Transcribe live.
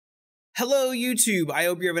Hello YouTube, I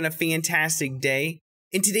hope you're having a fantastic day.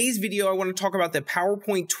 In today's video, I want to talk about the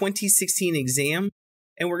PowerPoint 2016 exam,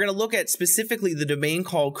 and we're going to look at specifically the domain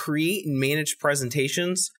called Create and Manage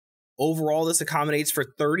Presentations. Overall, this accommodates for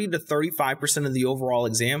 30 to 35% of the overall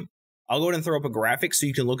exam. I'll go ahead and throw up a graphic so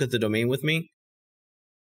you can look at the domain with me.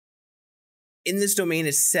 In this domain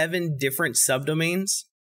is 7 different subdomains.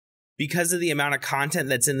 Because of the amount of content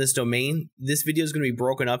that's in this domain, this video is going to be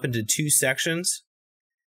broken up into 2 sections.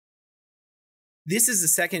 This is the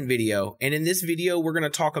second video, and in this video, we're going to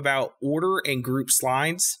talk about order and group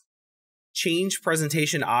slides, change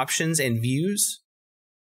presentation options and views,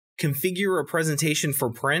 configure a presentation for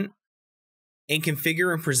print, and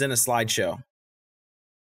configure and present a slideshow.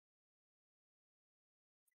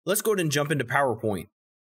 Let's go ahead and jump into PowerPoint.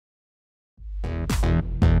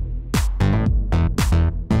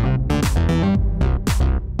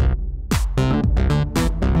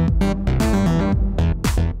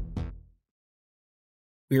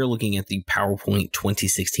 We are looking at the PowerPoint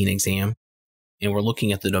 2016 exam, and we're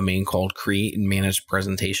looking at the domain called Create and Manage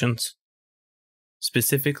Presentations.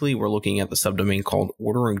 Specifically, we're looking at the subdomain called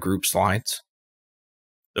Order and Group Slides.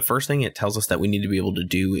 The first thing it tells us that we need to be able to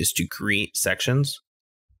do is to create sections.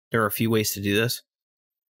 There are a few ways to do this.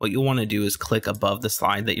 What you'll want to do is click above the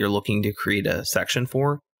slide that you're looking to create a section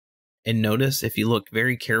for, and notice if you look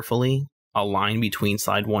very carefully, a line between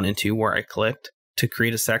slide 1 and 2 where I clicked. To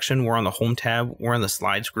create a section, we're on the Home tab, we're on the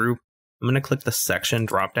Slides group. I'm going to click the Section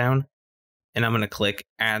dropdown, and I'm going to click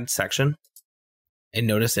Add Section. And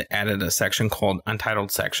notice it added a section called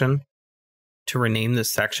Untitled Section. To rename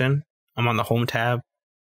this section, I'm on the Home tab,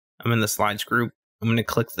 I'm in the Slides group, I'm going to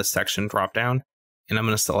click the Section dropdown, and I'm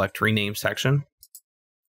going to select Rename Section.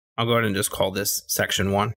 I'll go ahead and just call this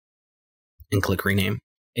Section 1, and click Rename.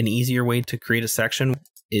 An easier way to create a section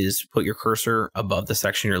is put your cursor above the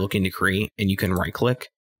section you're looking to create, and you can right click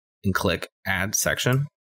and click Add Section.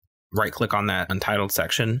 Right click on that untitled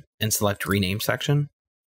section and select Rename Section.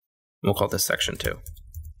 We'll call this Section 2.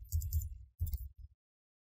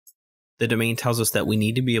 The domain tells us that we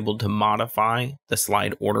need to be able to modify the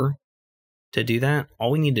slide order. To do that,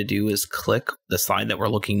 all we need to do is click the slide that we're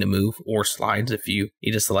looking to move, or slides. If you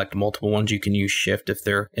need to select multiple ones, you can use Shift if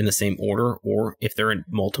they're in the same order, or if they're in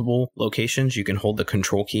multiple locations, you can hold the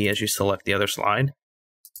Control key as you select the other slide.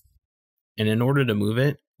 And in order to move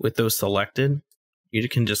it with those selected, you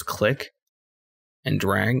can just click and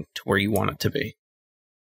drag to where you want it to be.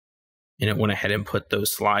 And it went ahead and put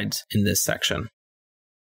those slides in this section.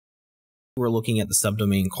 We're looking at the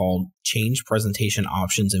subdomain called Change Presentation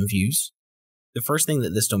Options and Views. The first thing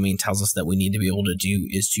that this domain tells us that we need to be able to do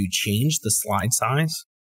is to change the slide size.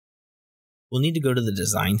 We'll need to go to the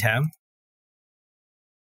Design tab,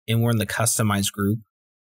 and we're in the Customize group.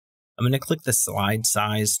 I'm going to click the Slide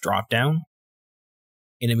Size dropdown,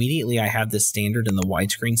 and immediately I have the standard and the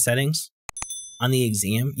widescreen settings. On the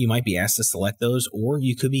exam, you might be asked to select those, or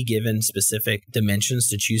you could be given specific dimensions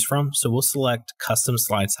to choose from, so we'll select Custom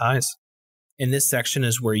Slide Size. And this section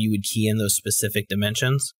is where you would key in those specific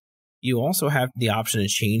dimensions. You also have the option to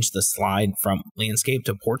change the slide from landscape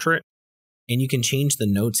to portrait, and you can change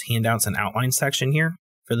the notes, handouts, and outline section here.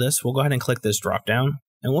 For this, we'll go ahead and click this drop down,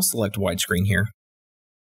 and we'll select widescreen here.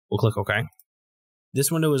 We'll click OK.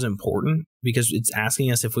 This window is important because it's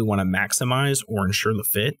asking us if we want to maximize or ensure the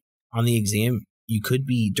fit. On the exam, you could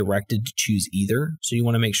be directed to choose either, so you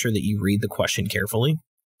want to make sure that you read the question carefully.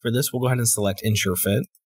 For this, we'll go ahead and select Ensure Fit.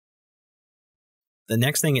 The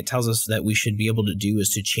next thing it tells us that we should be able to do is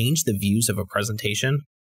to change the views of a presentation.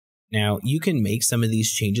 Now, you can make some of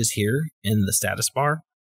these changes here in the status bar,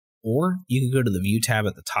 or you can go to the View tab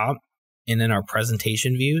at the top, and in our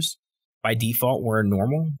presentation views, by default, we're in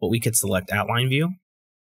normal, but we could select Outline View,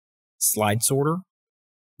 Slide Sorter,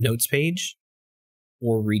 Notes Page,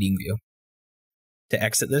 or Reading View. To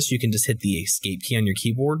exit this, you can just hit the Escape key on your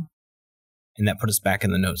keyboard, and that puts us back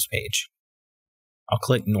in the Notes page. I'll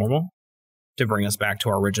click Normal to bring us back to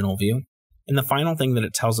our original view. And the final thing that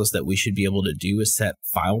it tells us that we should be able to do is set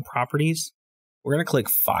file properties. We're going to click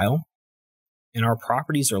File, and our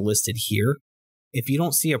properties are listed here. If you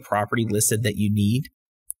don't see a property listed that you need,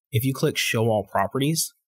 if you click Show All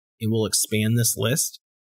Properties, it will expand this list.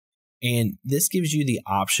 And this gives you the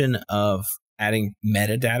option of adding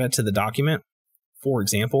metadata to the document. For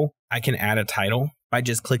example, I can add a title by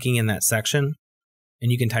just clicking in that section,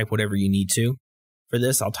 and you can type whatever you need to. For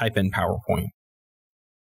this, I'll type in PowerPoint.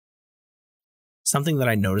 Something that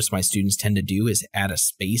I notice my students tend to do is add a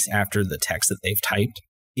space after the text that they've typed.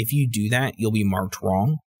 If you do that, you'll be marked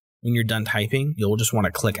wrong. When you're done typing, you'll just want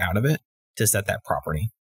to click out of it to set that property.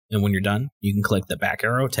 And when you're done, you can click the back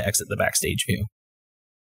arrow to exit the backstage view.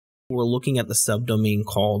 We're looking at the subdomain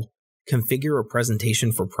called configure a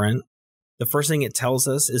presentation for print, the first thing it tells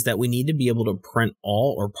us is that we need to be able to print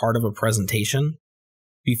all or part of a presentation.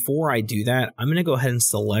 Before I do that, I'm going to go ahead and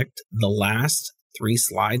select the last 3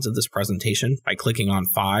 slides of this presentation by clicking on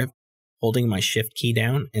 5, holding my Shift key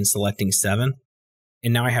down and selecting 7.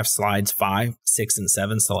 And now I have slides 5, 6, and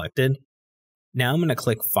 7 selected. Now I'm going to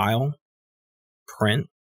click File, Print.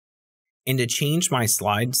 And to change my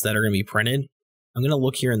slides that are going to be printed, I'm going to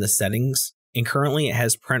look here in the settings. And currently it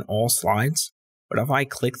has print all slides. But if I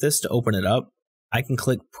click this to open it up, I can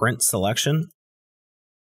click Print Selection.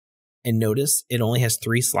 And notice it only has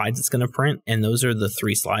 3 slides it's going to print. And those are the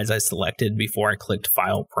 3 slides I selected before I clicked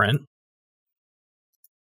File, Print.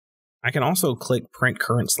 I can also click Print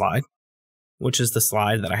Current Slide, which is the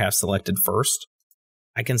slide that I have selected first.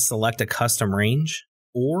 I can select a custom range,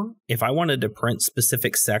 or if I wanted to print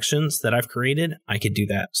specific sections that I've created, I could do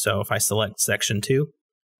that. So if I select section 2,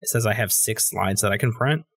 it says I have 6 slides that I can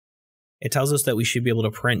print. It tells us that we should be able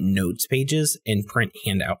to print notes pages and print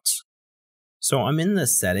handouts. So I'm in the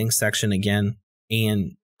settings section again,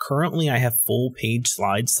 and currently I have full page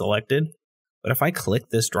slides selected. But if I click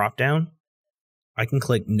this drop down, I can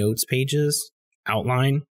click notes pages,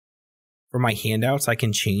 outline. For my handouts, I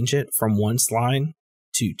can change it from 1 slide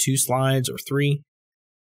to 2 slides or 3.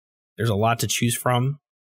 There's a lot to choose from.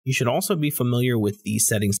 You should also be familiar with these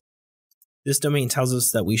settings. This domain tells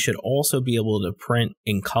us that we should also be able to print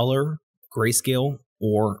in color, grayscale,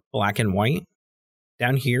 or black and white.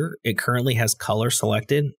 Down here, it currently has color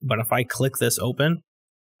selected, but if I click this open,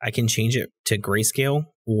 I can change it to grayscale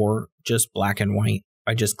or just black and white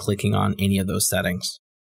by just clicking on any of those settings.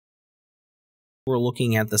 We're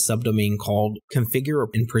looking at the subdomain called Configure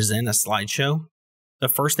and Present a Slideshow. The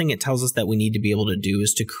first thing it tells us that we need to be able to do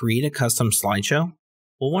is to create a custom slideshow.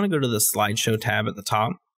 We'll want to go to the Slideshow tab at the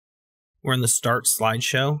top. We're in the Start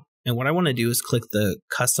Slideshow, and what I want to do is click the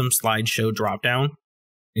Custom Slideshow dropdown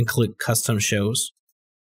and click Custom Shows.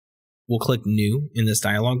 We'll click New in this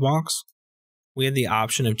dialog box. We have the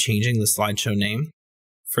option of changing the slideshow name.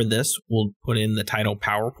 For this, we'll put in the title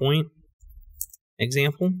PowerPoint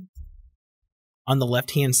example. On the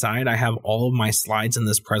left-hand side, I have all of my slides in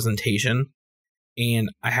this presentation, and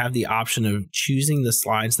I have the option of choosing the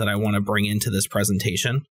slides that I want to bring into this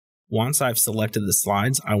presentation. Once I've selected the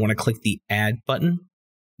slides, I want to click the Add button.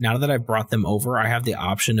 Now that I've brought them over, I have the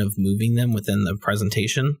option of moving them within the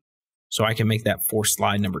presentation. So I can make that for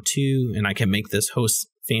slide number 2, and I can make this host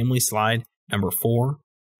family slide number 4.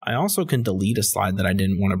 I also can delete a slide that I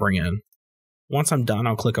didn't want to bring in. Once I'm done,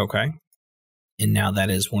 I'll click OK. And now that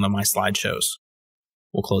is one of my slideshows.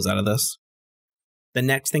 We'll close out of this. The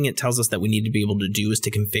next thing it tells us that we need to be able to do is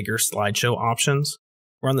to configure slideshow options.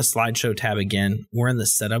 We're on the Slideshow tab again. We're in the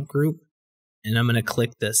Setup group, and I'm going to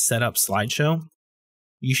click the Setup Slideshow.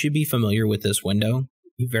 You should be familiar with this window.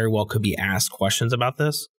 You very well could be asked questions about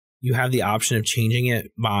this. You have the option of changing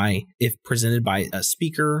it by if presented by a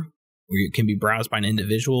speaker, or it can be browsed by an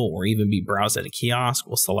individual, or even be browsed at a kiosk.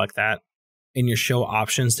 We'll select that. In your show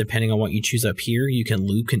options, depending on what you choose up here, you can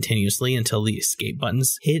loop continuously until the escape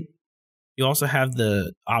buttons hit. You also have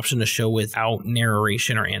the option to show without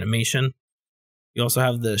narration or animation. You also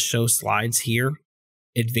have the show slides here.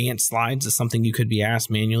 Advanced slides is something you could be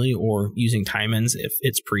asked manually or using time ends if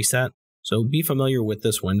it's preset. So be familiar with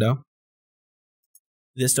this window.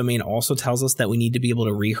 This domain also tells us that we need to be able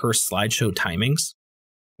to rehearse slideshow timings.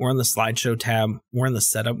 We're on the Slideshow tab. We're in the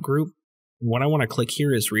Setup group. What I want to click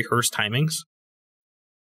here is Rehearse Timings.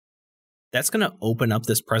 That's going to open up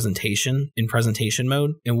this presentation in presentation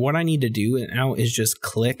mode. And what I need to do now is just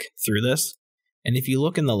click through this. And if you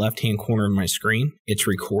look in the left-hand corner of my screen, it's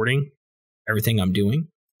recording everything I'm doing.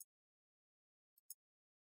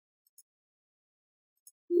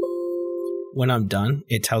 When I'm done,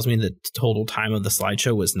 it tells me the total time of the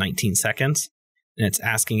slideshow was 19 seconds. And it's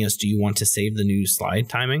asking us, do you want to save the new slide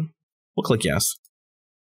timing? We'll click yes.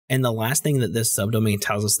 And the last thing that this subdomain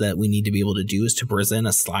tells us that we need to be able to do is to present a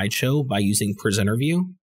slideshow by using Presenter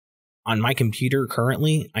View. On my computer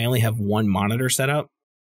currently, I only have 1 monitor set up.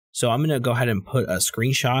 So I'm going to go ahead and put a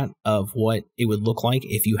screenshot of what it would look like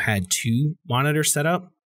if you had 2 monitors set up.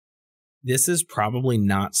 This is probably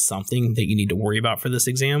not something that you need to worry about for this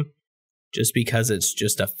exam, just because it's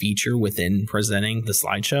just a feature within presenting the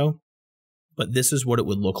slideshow. But this is what it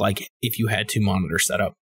would look like if you had 2 monitors set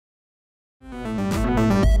up.